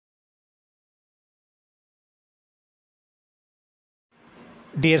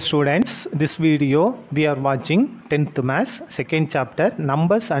Dear students, this video we are watching 10th Maths, second chapter,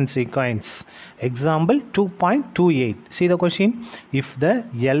 Numbers and Sequence. Example 2.28. See the question. If the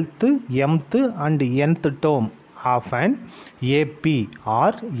lth, mth and nth term of an AP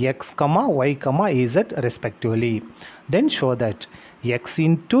are x, y, z respectively, then show that x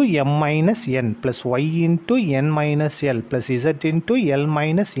into m minus n plus y into n minus l plus z into l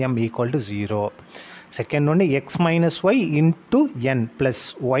minus m equal to 0. Second one, x minus y into n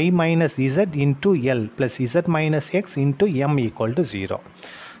plus y minus z into l plus z minus x into m equal to 0.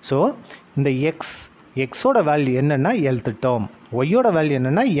 So, இந்த x ஓட value என்னன்னா lth term, y ஓட value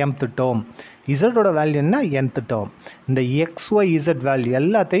என்னன்னா mth term, z ஓட value என்ன nth term. இந்த x, y, z value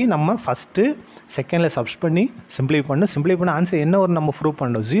எல்லாத்தையும் நம்ம ஃபஸ்ட்டு செகண்டில் சப்ஸ்ட் பண்ணி சிம்பிளை பண்ண ஆன்சர் என்ன வரும் நம்ம ப்ரூவ்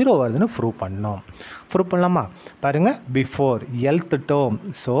பண்ணணும், 0 வருதுன்னு ப்ரூவ் பண்ணணும். ப்ரூவ் பண்ணலாமா? பாருங்கள், before lth term.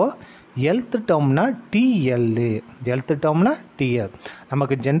 So lth termனா TL, lth termனா TL.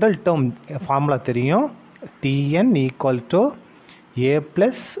 நமக்கு ஜென்ரல் டேர்ம் ஃபார்முலா தெரியும், Tn equal to A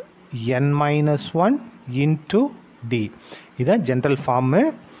plus n minus 1 into D. இதுதான் ஜென்ரல் ஃபார்மு.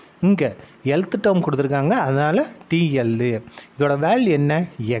 இங்கே lth டேர்ம் கொடுத்துருக்காங்க, அதனால் TL. இதோட வேல்யூ என்ன?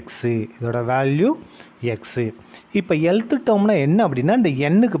 எக்ஸு. இதோட வேல்யூ எக்ஸு. இப்போ lth டேர்ம்னா என்ன அப்படின்னா, இந்த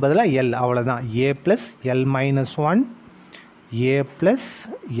எண்ணுக்கு பதிலாக எல், அவ்வளோதான். A plus L minus 1 A plus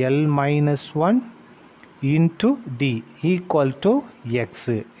L minus 1 into D equal to X.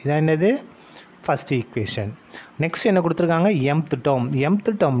 இதான் என்னது? First equation. நெக்ஸ்ட் என்ன கொடுத்துருக்காங்க? mth term.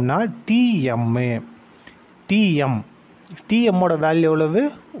 mth termனா TM. TMோட value எவ்வளவு?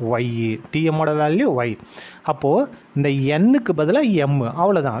 Y. TMோட value Y. அப்போது இந்த Nக்கு பதிலாக M,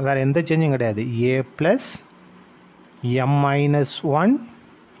 அவ்வளோதான், வேறு எந்த சேஞ்சும் கிடையாது. A plus M minus 1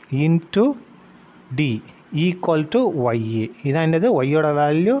 into D equal to y. இதான் என்னது? y-ஓட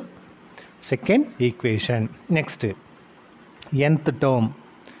value, second equation. Next nth term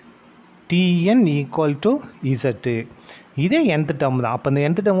Tn equal to z. இதே nth term தான். அப்போ இந்த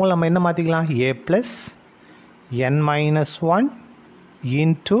nth term நம்ம என்ன மாற்றிக்கலாம்? a plus n minus 1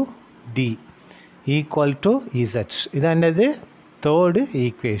 into d equal to z. இதான் என்னது? Third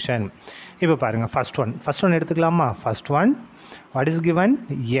equation. இப்போ பாருங்கள், ஃபஸ்ட் ஒன் எடுத்துக்கலாமா? First one, what is given?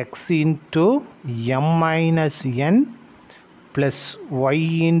 X into m minus n plus y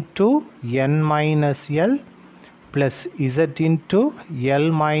into n minus l plus z into l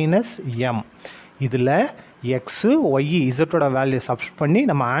minus m. இதில் x, y, z ஓட value சப்ஸ்ட் பண்ணி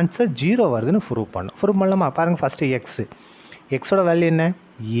நம்ம answer 0 வருதுன்னு prove பண்ணலாமா? பாருங்கள், ஃபஸ்ட்டு எக்ஸோட value என்ன?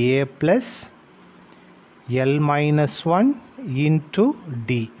 a plus l minus 1 into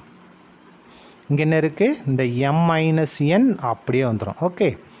d. இங்கே என்ன இருக்குது? இந்த m மைனஸ் n அப்படியே வந்துடும். ஓகே,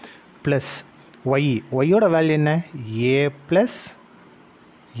 ப்ளஸ் ஒய்யோட வேல்யூ என்ன? a plus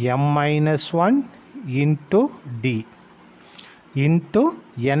m minus 1 into D into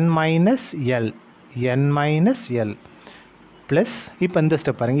n minus L plus, இப்போ இந்த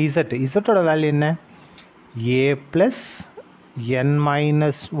ஸ்டெப் பாருங்கள், இசட்டோட வேல்யூ என்ன? a plus n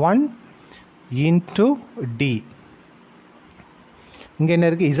minus 1 into D. இங்கே என்ன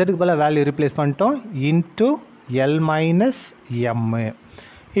இருக்குது? இசட்டுக்கு பதிலாக வேல்யூ ரிப்ளேஸ் பண்ணிட்டோம், இன்ட்டு எல் மைனஸ் எம்.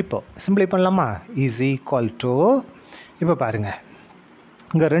 இப்போது சிம்பிளை பண்ணலாமா? இஸ் ஈக்குவல் டு, இப்போ பாருங்கள்,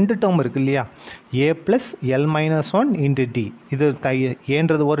 இங்கே ரெண்டு டேர்ம் இருக்குது இல்லையா? ஏ plus L minus 1 into D. இது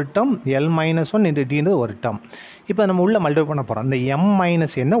ஏன்றது ஒரு டேர்ம், எல் மைனஸ் 1 இன்ட்டு டின்றது ஒரு டேர்ம். இப்போ நம்ம உள்ளே மல்டிப்ளை பண்ண போகிறோம். இந்த எம்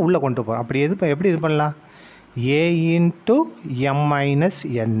மைனஸ் என்ன உள்ளே கொண்டு போகிறோம். அப்படி எப்படி இது பண்ணலாம்? ஏ இன்ட்டு எம் மைனஸ்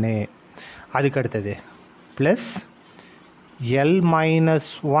என்னு. அதுக்கு அடுத்தது plus L minus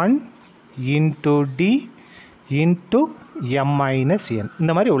 1 into D into M minus N.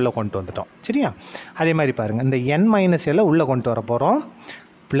 இந்த மாதிரி உள்ளே கொண்டு வந்துட்டோம். சரியா? அதே மாதிரி பாருங்கள், இந்த N minus L உள்ளே கொண்டு வர போகிறோம்.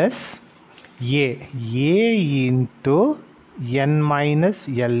 Plus A into N minus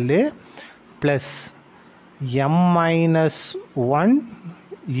L plus M minus 1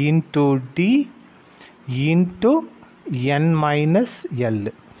 into D into N minus L.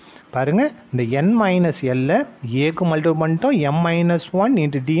 பாருங்கள், இந்த n மைனஸ் எல்லை ஏக்கு மல்டிபிள் பண்ணிட்டோம், m மைனஸ் 1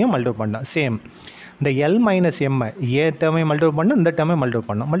 இன்ட்டு டியும் மல்டிபிள் பண்ணோம். சேம் இந்த எல் மைனஸ் எம்மை ஏ டேர்மை மல்டிபிள் பண்ணோம், இந்த டேர்மை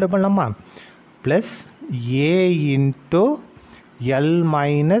மல்டிபிள் பண்ணலாமா? Plus A into L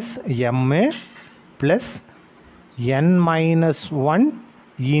minus M plus n minus 1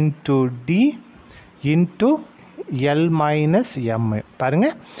 into D into L minus M.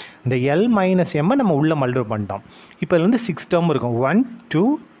 பாருங்கள், இந்த எல் மைனஸ் எம்மை நம்ம உள்ளே மல்டிபிள் பண்ணிட்டோம். இப்போ இதில் வந்து 6 டேர்ம் இருக்கும், 1 2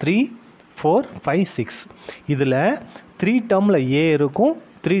 3 4 5 6. இதில் 3 டேர்மில் ஏ இருக்கும்,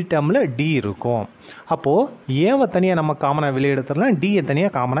 3 டேர்மில் டி இருக்கும். அப்போது ஏவை தனியாக நம்ம காமனாக வெளியே எடுத்துடலாம், டியை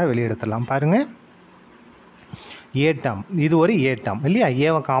தனியாக காமனாக வெளியே எடுத்துடலாம். பாருங்கள், ஏ டேர்ம், இது ஒரு ஏ டேர்ம் இல்லையா?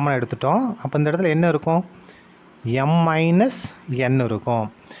 ஏவை காமனாக எடுத்துட்டோம். அப்போ இந்த இடத்துல என்ன இருக்கும்? m மைனஸ் n இருக்கும்.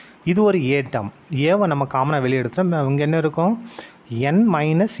 இது ஒரு ஏ டேர்ம். ஏவை நம்ம காமனாக வெளியே எடுத்துட்டோம். இங்கே என்ன இருக்கும்? n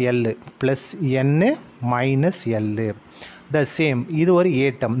minus L plus n minus L. The same இது ஒரு ஏ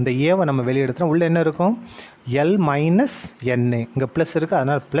டேர்ம். இந்த ஏவை நம்ம வெளியே எடுத்துட்டோம். உள்ளே என்ன இருக்கும்? L minus n. இங்கே ப்ளஸ் இருக்குது,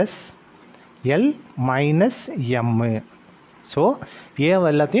 அதனால் plus L minus M. So ஏவை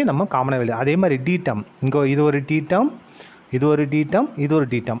எல்லாத்தையும் நம்ம காமனாக வெளியே. அதே மாதிரி டி டேர்ம். இங்கே இது ஒரு டி டேர்ம், இது ஒரு டி டேர்ம், இது ஒரு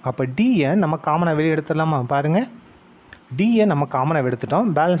டி டேர்ம். அப்போ டியை நம்ம காமனாக வெளியே எடுத்துடலாமா? பாருங்கள், டியை நம்ம காமனாக எடுத்துட்டோம்.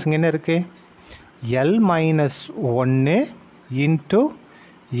 பேலன்ஸ் இங்கே என்ன இருக்குது? எல் மைனஸ் ஒன்று into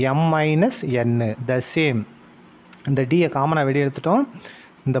M minus N. The same. இந்த டியை காமனாக வெளியே எடுத்துட்டோம்.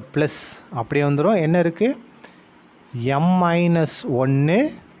 இந்த ப்ளஸ் அப்படியே வந்துடும். என்ன இருக்குது? எம் மைனஸ் ஒன்று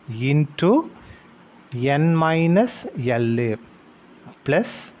into n minus L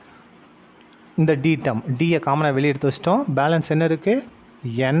plus இந்த டி டேர்ம். டியை காமனாக வெளியே எடுத்து வச்சிட்டோம். பேலன்ஸ் என்ன இருக்குது?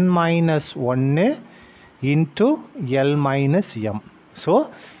 n மைனஸ் ஒன்று into L minus M. So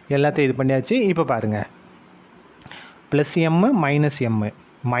எல்லாத்தையும் இது பண்ணியாச்சு. இப்போ பாருங்கள், plus M minus M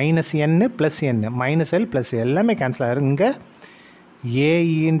minus என்னு ப்ளஸ் என்னு மைனஸ் எல் ப்ளஸ் எல்லாமே கேன்சல் ஆகிடும். இங்கே ஏ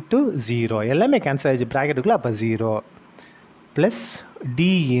இன்ட்டு ஜீரோ எல்லாமே கேன்சல் ஆகிடுச்சு ப்ராக்கெட்டுக்குள்ளே. அப்போ ஜீரோ ப்ளஸ் டி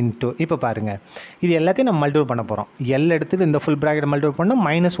இன்ட்டு. இப்போ பாருங்கள், இது எல்லாத்தையும் நம்ம மல்டிபிள் பண்ண போகிறோம். எல் எடுத்துகிட்டு இந்த ஃபுல் ப்ராக்கெட்டை மல்டிபிள் பண்ணோம்,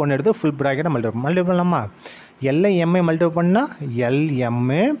 மைனஸ் ஒன்று எடுத்து ஃபுல் ப்ராக்கெட்டை மல்டிபிள் பண்ணலாமா? எல்லை எம்ஐ மல்டிபிள் பண்ணால் எல்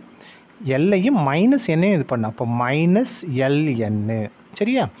எம்மு, எல்லையும் மைனஸ் என்னையும் இது பண்ணோம். அப்போ மைனஸ் எல் என்னு.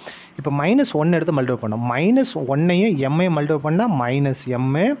 சரியா? இப்போ மைனஸ் ஒன்று எடுத்து மல்டிபிள் பண்ணோம். மைனஸ் ஒன்னையும் எம்ஐயும் மல்டிபிள் பண்ணால் மைனஸ்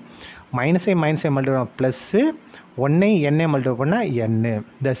எம்மு, மைனஸை மல்டிபிள் பண்ணால் ப்ளஸ்ஸு, ஒன்னையும் எண்ணையும் மல்டிபிள் பண்ணால் என்னு.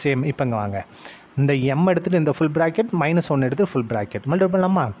 The same. இப்போ இங்கே வாங்க, இந்த எம் எடுத்துகிட்டு இந்த ஃபுல் ப்ராக்கெட் மைனஸ் ஒன்று எடுத்து ஃபுல் ப்ராக்கெட் மல்டிபிள்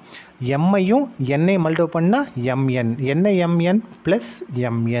பண்ணலாமா? எம்மையும் எண்ணையும் மல்டிபிள் பண்ணால் எம்என், என்ன MN plus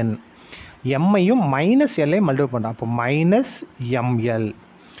MN. எம்மையும் minus எல்லையும் multiple பண்ணோம். அப்போ மைனஸ் எம்எல்.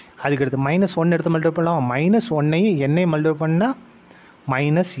 அதுக்கடுத்து மைனஸ் ஒன்று எடுத்து மல்டிபிள் பண்ணலாம். மைனஸ் ஒன்னையும் எண்ணையும் மல்டிபிள் பண்ணால்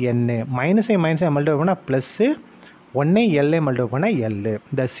மைனஸ் என்னு, மைனஸை மல்டிபிள் பண்ணால் ப்ளஸ்ஸு, ஒன்னையும் எல்லையும் மல்டிபிள் பண்ணால் எல்லு.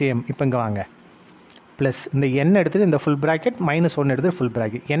 The same. இப்போ இங்கே வாங்க, ப்ளஸ் இந்த எண்ணை எடுத்துகிட்டு இந்த ஃபுல் ப்ராக்கெட் மைனஸ் ஒன்று எடுத்துகிட்டு ஃபுல்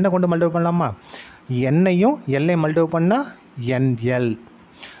ப்ராக்கெட் எண்ணை கொண்டு மல்டிபிள் பண்ணலாமா? எண்ணையும் எல்லையும் மல்டிபிள் பண்ணால் என்எல்.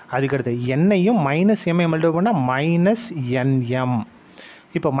 அதுக்கடுத்து எண்ணையும் மைனஸ் எம்ஐ மல்டிபிள் பண்ணால் மைனஸ் என்எம்.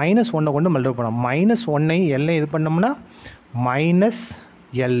 இப்போ மைனஸ் ஒன்றை கொண்டு மல்டிபிள் பண்ணோம். மைனஸ் ஒன்னையும் எல்லையும் இது பண்ணோம்னா மைனஸ்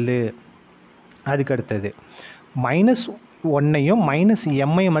எல்லு. அதுக்கடுத்தது மைனஸ் ஒன்னையும் மைனஸ்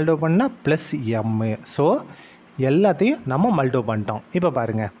எம்ஐயும் மல்டிபிள் பண்ணால் ப்ளஸ் எம்மு. ஸோ எல்லாத்தையும் நம்ம மல்டிபிள் பண்ணிட்டோம். இப்போ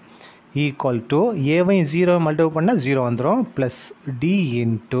பாருங்கள், ஈக்குவல் டு ஏவையும் ஜீரோ மல்டிபிள் பண்ணால் ஜீரோ வந்துடும், ப்ளஸ் டி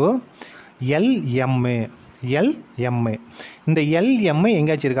இன்ட்டு எல்எம்மு. எல்எம்மு, இந்த எல்எம்மு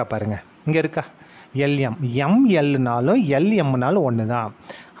எங்கேயாச்சும் இருக்கா பாருங்கள், இங்கே இருக்கா? எல்எம், எம்எல்னாலும் எல்எம்னாலும் ஒன்று தான்.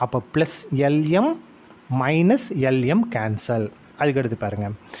 அப்போ plus LM minus LM cancel. அதுக்கடுத்து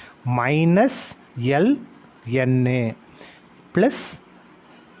பாருங்கள், மைனஸ் எல்என்னு ப்ளஸ்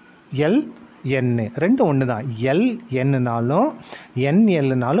எல்என்னு ரெண்டும் ஒன்று தான். எல்என்னுனாலும்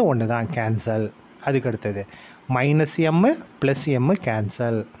என்எல்னாலும் ஒன்று தான், கேன்சல். அதுக்கடுத்தது minus M plus M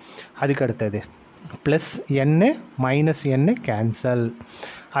cancel. அதுக்கடுத்தது ப்ளஸ் என்னு மைனஸ் என்னு கேன்சல்.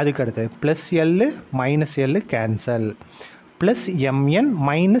 அதுக்கடுத்தது ப்ளஸ் எல்லு மைனஸ் எல்லு cancel. Plus MN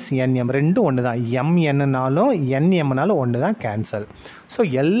minus nm ரெண்டும் ஒன்று தான். எம்என்னுனாலும் என்எம்னாலும் ஒன்று தான், கேன்சல். ஸோ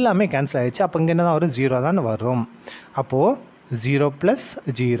எல்லாமே கேன்சல் ஆகிடுச்சு. அப்போ இங்கே என்ன தான் வரும்? ஜீரோ தான் வரும். அப்போது 0 plus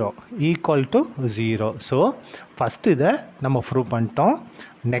 0 equal to 0. So first இதை நம்ம ப்ரூவ் பண்ணிட்டோம்.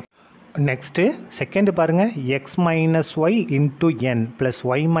 நெக்ஸ்ட்டு செகண்டு பாருங்கள், X minus Y into n plus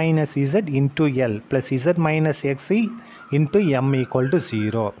Y minus Z into L plus Z minus X into M equal to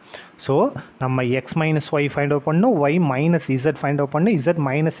 0. So நம்ம X minus Y find out பண்ணணும், Y minus Z find out பண்ணணும், Z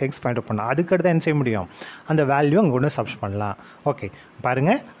minus X find out பண்ணணும். அதுக்கடுத்து என்ன செய்ய முடியும்? அந்த value அங்கே ஒன்று சப்ஸ்ட் பண்ணலாம். ஓகே,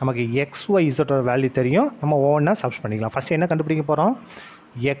 பாருங்கள், நமக்கு எக்ஸ் ஒய் இசட்டோட வேல்யூ தெரியும், நம்ம ஒவ்வொன்றா சப்ஸ்ட் பண்ணிக்கலாம். ஃபஸ்ட்டு என்ன கண்டுபிடிக்க போகிறோம்?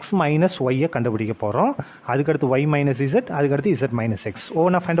 எக்ஸ் மைனஸ் ஒய்யை கண்டுபிடிக்க போகிறோம். அதுக்கடுத்து ஒய் மைனஸ் இசட், அதுக்கடுத்து இசட் மைனஸ் எக்ஸ்.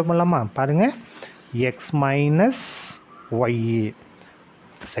 ஒவ்வொன்றா ஃபைண்ட் அவுட் பண்ணலாமா? பாருங்கள், எக்ஸ் மைனஸ் ஒய்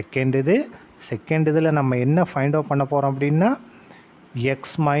செகண்ட் இதில் நம்ம என்ன ஃபைண்ட் அவுட் பண்ண போகிறோம் அப்படின்னா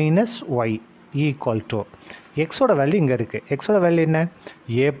X minus Y equal to எக்ஸோட வேல்யூ இங்கே இருக்குது. எக்ஸோட வேல்யூ என்ன?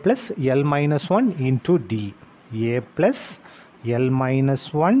 ஏ plus L minus one into D. ஏ plus L minus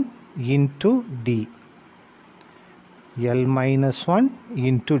one into D. L minus one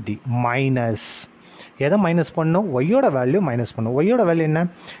into D minus எதை மைனஸ் பண்ணணும்? ஒய்யோட வேல்யூ மைனஸ் பண்ணணும். ஒய்யோட வேல்யூ என்ன?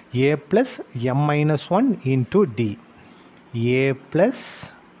 ஏ plus M minus one into D. ஏ plus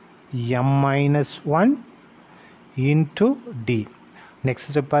M minus one into D. Next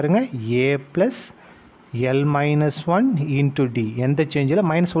step பாருங்கள், ஏ plus L minus one into D. எந்த சேஞ்சில்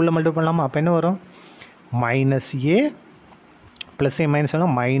minus உள்ள multiple பண்ணலாமா? அப்போ என்ன வரும்? Minus A plus A minus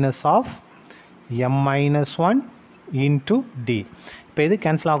minus of m minus 1 into d. இப்போ இது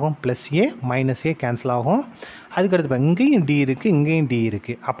cancel ஆகும், plus A minus A cancel ஆகும். அதுக்கடுத்து இப்போ இங்கேயும் டி இருக்குது, இங்கேயும் டி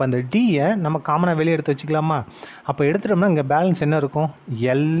இருக்குது. அப்போ அந்த டியை நம்ம காமனாக வெளியே எடுத்து வச்சுக்கலாமா? அப்போ எடுத்துட்டோம்னா இங்கே பேலன்ஸ் என்ன இருக்கும்?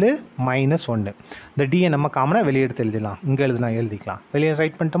 L minus 1. இந்த டியை நம்ம காமனாக வெளியே எடுத்து எழுதிடலாம். இங்கே எழுதிக்கலாம். வெளியே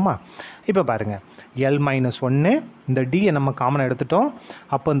ரைட் பண்ணிட்டோமா? இப்போ பாருங்கள், எல் மைனஸ் 1, இந்த டியை நம்ம காமனாக எடுத்துட்டோம்.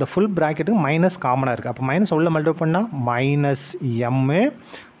 அப்போ இந்த ஃபுல் ப்ராக்கெட்டுக்கு மைனஸ் காமனாக இருக்குது. அப்போ மைனஸ் உள்ள மல்டிப்ளை பண்ணால் மைனஸ் எம்மு,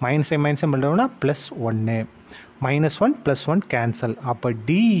 மைனஸ் மல்டிப்ளை பண்ணால் ப்ளஸ் 1. minus 1 plus 1 cancel. அப்போ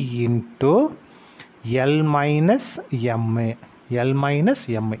d into L minus M. L minus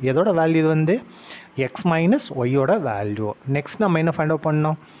M. எதோட வேல்யூ இது வந்து x minus y ஓட வேல்யூ. நெக்ஸ்ட் நம்ம என்ன ஃபைண்ட் அவுட்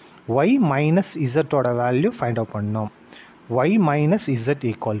பண்ணோம்? y minus z ஓட வேல்யூ ஃபைண்ட் அவுட் பண்ணோம். y minus z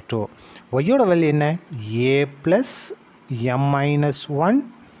equal to y ஓட வேல்யூ என்ன? a plus m minus 1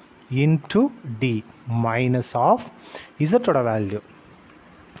 into d minus of z ஓட வேல்யூ.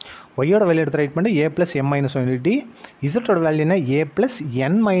 y ஓட வேல்யூ எடுத்து ரைட் பண்ணி a plus m minus 1 into d. z ஓட value என்ன? a plus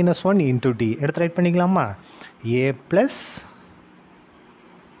n minus 1 into d. எடுத்து right பண்ணிக்கலாமா? a plus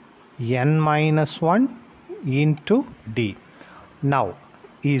n minus 1 into d. Now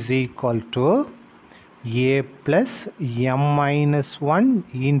is equal to a plus m minus 1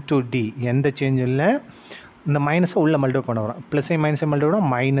 into d. எந்த change இல்லை. இந்த மைனஸை உள்ள multiply பண்ண வரும். ப்ளஸ் ஐ மைனஸ் ஐ மல்டிப்ளை பண்ணால்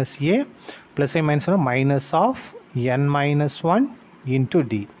minus A, plus I minus minus of n minus 1 into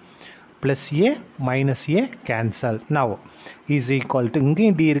d. plus a minus a cancel. Now is equal to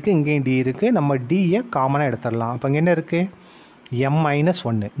இங்கேயும் d இருக்குது, இங்கேயும் d இருக்குது. நம்ம d-யை காமனாக எடுத்துடலாம். அப்போ இங்கே என்ன இருக்குது? m minus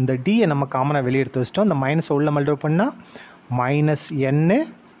 1. இந்த d-யை நம்ம காமனாக வெளியே எடுத்து வச்சிட்டோம். இந்த மைனஸை உள்ள மல்டிப்ளை பண்ணால் minus n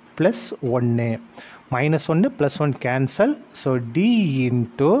plus 1. Minus 1 plus 1 cancel. So d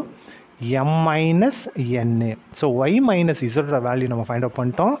into m minus n. So y minus z value நம்ம ஃபைண்ட் அவுட்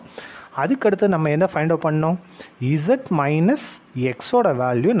பண்ணிட்டோம். அதுக்கடுத்து நம்ம என்ன ஃபைண்ட் அவுட் பண்ணோம்? z மைனஸ் எக்ஸோட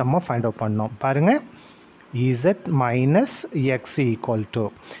வேல்யூ நம்ம ஃபைண்ட் அவுட் பண்ணோம். பாருங்கள், z minus X equal to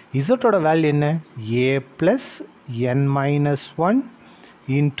இசட்டோட value என்ன? a plus n minus 1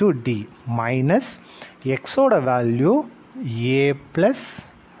 into D minus எக்ஸோட value a plus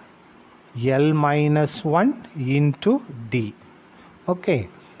l minus 1 into D. Okay,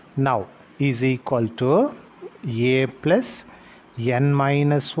 now is equal to a plus n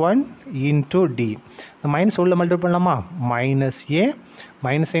minus 1 into d. இந்த minus உள்ள multiply பண்ணலாமா? Minus A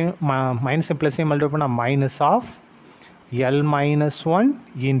minus plus A multiply பண்ணால் minus of l minus 1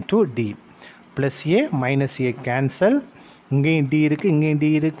 into d plus A minus A cancel. இங்கேயும் d இருக்குது, இங்கேயும் d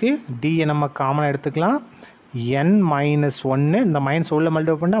இருக்குது. d-யை நம்ம காமனாக எடுத்துக்கலாம். n மைனஸ் 1, இந்த மைனஸ் உள்ள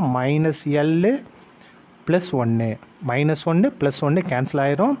மல்டிப்ளை பண்ணால் minus L plus 1. Minus 1 plus 1 cancel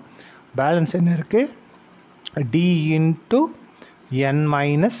ஆயிரும். பேலன்ஸ் என்ன இருக்குது? d into n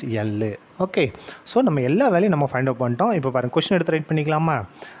minus l. Okay, so நம்ம எல்லா வேலையும் நம்ம ஃபைண்ட் அவுட் பண்ணிட்டோம். இப்போ பாருங்கள், கொஷின் எடுத்து ரைட் பண்ணிக்கலாமா?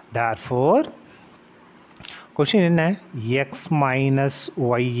 therefore கொஷின் என்ன? x minus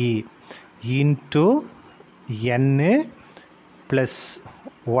y into n plus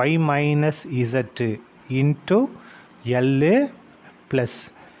y minus z into l plus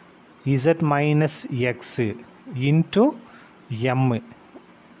z minus x into m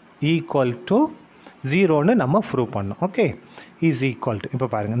equal to 0ன்னு நம்ம ப்ரூவ் பண்ணோம். ஓகே, இஸ் ஈக்குவல் டு இப்போ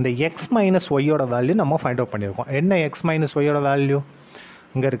பாருங்கள், இந்த எக்ஸ் மைனஸ் ஒய்யோட வேல்யூ நம்ம ஃபைண்ட் அவுட் பண்ணியிருக்கோம். என்ன எக்ஸ் மைனஸ் ஒய்யோட வேல்யூ?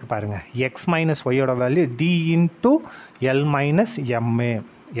 இங்கே இருக்குது பாருங்கள், எக்ஸ் மைனஸ் ஒய்யோட value D into L minus M.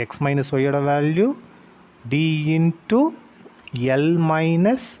 X minus ஒய்யோட value D into L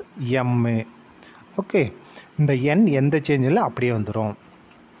minus M. Okay, இந்த என் எந்த சேஞ்ச் இல்லை, அப்படியே வந்துடும்.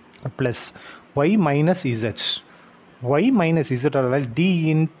 Plus Y minus Z. y minus z ஓட value d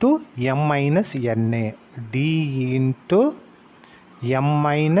into m minus n. d into m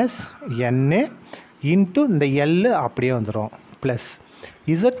minus n into இந்த l அப்படியே வந்துடும். Plus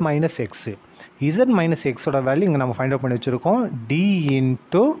z minus x. z minus x ஓட வேல்யூ இங்கே நம்ம ஃபைண்ட் அவுட் பண்ணி வச்சுருக்கோம். d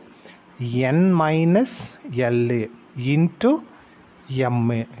into n minus l into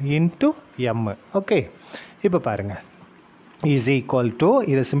m. Okay, இப்போ பாருங்கள், is equal to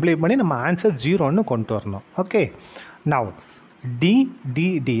இதை சிம்பிளை பண்ணி நம்ம ஆன்சர் 0ன்னு கொண்டு வரணும். ஓகே, now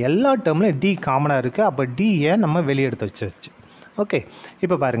d எல்லா டேர்ம்லையும் d காமனாக இருக்குது. அப்போ d-யை நம்ம வெளியே எடுத்து வச்சிருச்சு. ஓகே,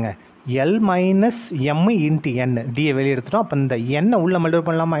 இப்போ பாருங்கள், l minus m into n. d-யை வெளியே எடுத்துட்டோம். அப்போ இந்த n உள்ள மல்டிப்ளை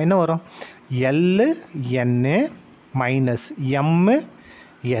பண்ணலாமா? என்ன வரும்? l n minus m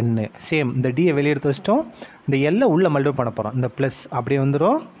n. Same, இந்த d-யை வெளியே எடுத்து வச்சிட்டோம். இந்த l உள்ள மல்டிப்ளை பண்ண போகிறோம். இந்த ப்ளஸ் அப்படியே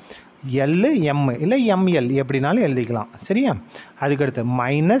வந்துடும். l m இல்லை ml எப்படினாலும் எழுதிக்கலாம். சரியா? அதுக்கடுத்து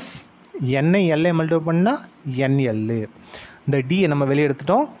மைனஸ் n l மல்டிப்ளை பண்ணால் nl. இந்த d-யை நம்ம வெளியே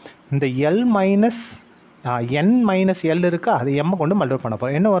எடுத்துட்டோம். இந்த l minus n minus l இருக்கா, அது m கொண்டு மல்டிப்ளை பண்ண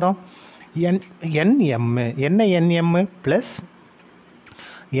போகிறோம். என்ன வரும்? nm. என்ன nm? ப்ளஸ்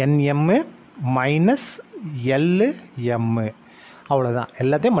nm மைனஸ் எல்லு எம்மு, அவ்வளோதான்.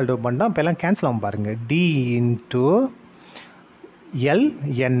 எல்லாத்தையும் மல்டிபிள் பண்ணிட்டோம். இப்போ எல்லாம் கேன்சல் ஆகும் பாருங்கள். டி இன்ட்டு எல்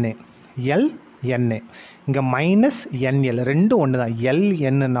என்னு, எல் என்னு, இங்கே மைனஸ் என்எல் ரெண்டும் ஒன்று தான். எல்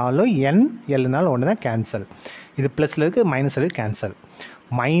என்னனாலும் என் எல்லுனாலும் ஒன்று தான், கேன்சல். இது ப்ளஸில் இருக்குது, மைனஸ் இருக்குது, கேன்சல்.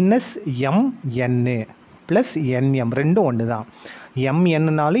 மைனஸ் எம் என்னு ப்ளஸ் என்எம் ரெண்டும் ஒன்று தான். எம்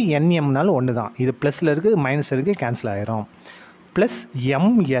என்னனாலும் என்எம்னாலும் ஒன்று தான். இது ப்ளஸில் இருக்குது, மைனஸ் இருக்குது, கேன்சல் ஆகிரும். ப்ளஸ்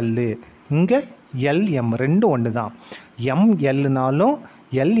எம்எல்லு, இங்கே எல்எம் ரெண்டும் ஒன்று தான். எம்எல்லுனாலும்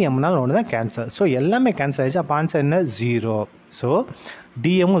எல்எம்னாலும் ஒன்று தான், கேன்சல். ஸோ எல்லாமே கேன்சல் ஆகிடுச்சு. அப்போ ஆன்சர் என்ன? 0. ஸோ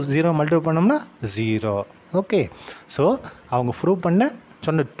டிஎம்மும் 0 மல்டிபிள் பண்ணோம்னா 0. ஓகே. ஸோ அவங்க ப்ரூவ் பண்ண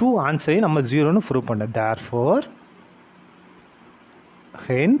சொன்ன 2 ஆன்சரையும் நம்ம 0ன்னு ப்ரூவ் பண்ண. தேர்ஃபோர்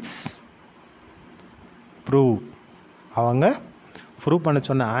ஹென்ஸ் ப்ரூவ், அவங்க ப்ரூவ் பண்ண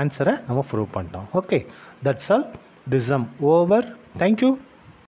சொன்ன ஆன்சரை நம்ம ப்ரூவ் பண்ணிட்டோம். Okay, that's all. This some over. Thank you.